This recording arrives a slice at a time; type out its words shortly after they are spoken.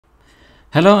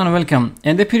Hello and welcome.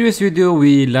 In the previous video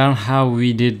we learned how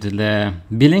we did the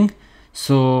billing.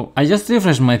 So I just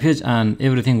refreshed my page and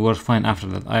everything worked fine after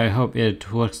that. I hope it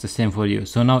works the same for you.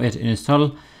 So now it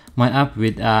installed my app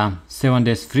with a 7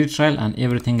 days free trial and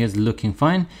everything is looking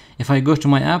fine. If I go to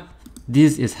my app,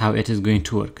 this is how it is going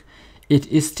to work. It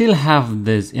is still have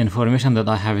this information that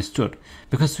I have stored,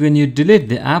 because when you delete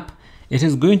the app, it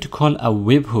is going to call a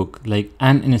webhook, like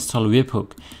uninstall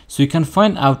webhook. So you can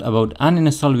find out about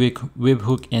uninstall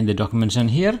webhook in the documentation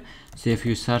here. So if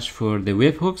you search for the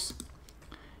webhooks,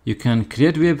 you can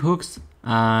create webhooks,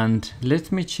 and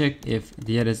let me check if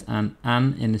there is an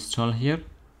uninstall here.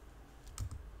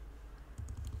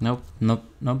 Nope.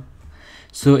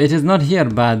 So it is not here,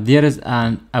 but there is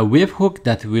a webhook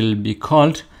that will be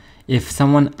called if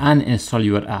someone uninstall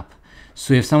your app.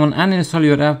 So if someone uninstall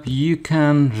your app, you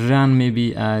can run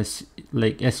maybe as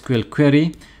like SQL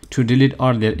query to delete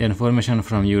all the information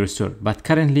from your store. But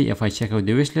currently, if I check out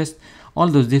the wishlist, all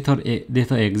those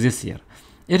data exists here.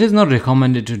 It is not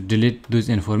recommended to delete those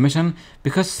information,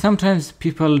 because sometimes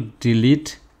people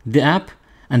delete the app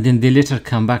and then they later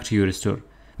come back to your store.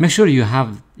 Make sure you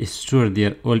have stored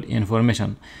their old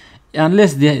information,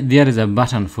 unless there is a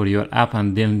button for your app,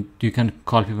 and then you can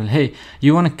call people, hey,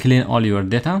 you want to clean all your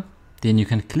data, then you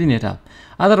can clean it up.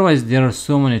 Otherwise, there are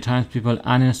so many times people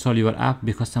uninstall your app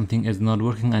because something is not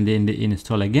working and then they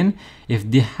install again. If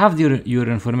they have your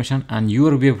information and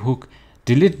your webhook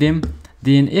delete them,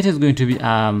 then it is going to be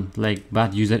like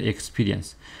bad user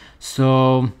experience.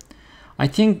 So I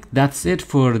think that's it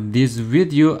for this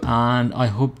video, and I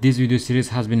hope this video series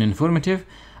has been informative,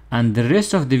 and the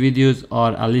rest of the videos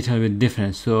are a little bit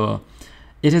different. So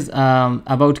it is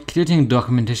about creating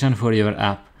documentation for your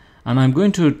app, and I'm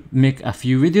going to make a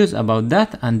few videos about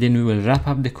that, and then we will wrap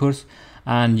up the course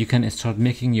and you can start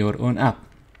making your own app.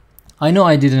 I know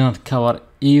I did not cover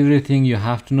everything you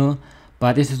have to know,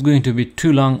 but this is going to be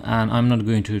too long and I'm not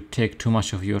going to take too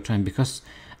much of your time, because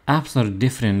apps are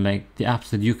different. Like the apps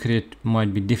that you create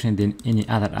might be different than any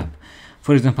other app.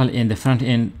 For example, in the front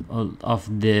end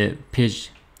of the page,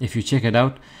 if you check it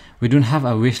out, we don't have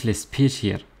a wishlist page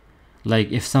here.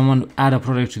 Like if someone add a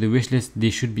product to the wishlist,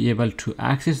 they should be able to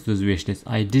access those wishlists.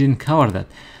 I didn't cover that.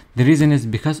 The reason is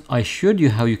because I showed you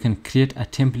how you can create a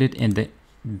template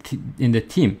in the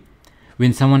theme.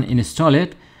 When someone install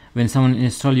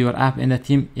your app in the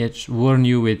theme, it warn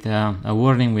you with a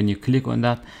warning. When you click on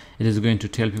that, it is going to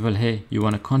tell people, hey, you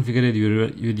want to configure it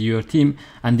with your theme,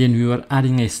 and then we are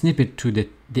adding a snippet to the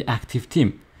active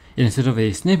theme. Instead of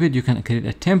a snippet, you can create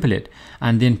a template,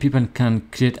 and then people can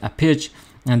create a page,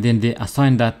 and then they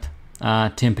assign that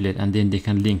template, and then they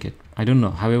can link it. I don't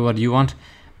know, however you want,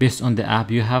 based on the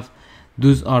app you have.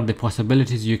 Those are the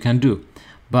possibilities you can do.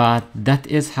 But that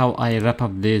is how I wrap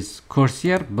up this course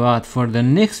here. But for the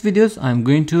next videos, I'm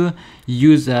going to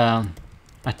use a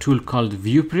tool called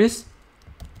ViewPress.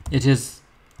 It is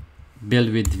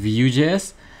built with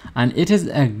Vue.js, and it is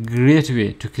a great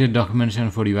way to create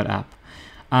documentation for your app.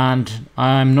 And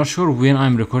I'm not sure when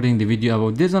I'm recording the video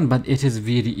about this one, but it is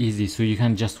very easy. So you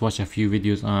can just watch a few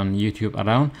videos on YouTube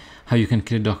around how you can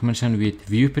create documentation with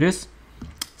ViewPress.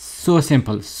 So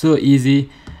simple, so easy.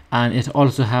 And it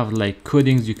also have like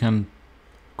codings. You can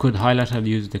code highlighter,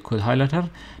 use the code highlighter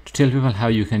to tell people how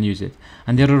you can use it.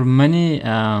 And there are many,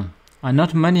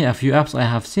 not many, a few apps I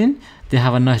have seen, they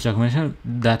have a nice documentation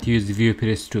that use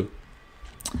ViewPress too.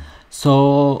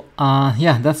 So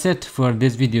yeah, that's it for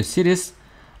this video series,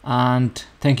 and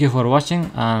thank you for watching,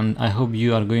 and I hope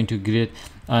you are going to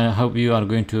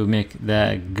make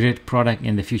the great product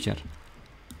in the future.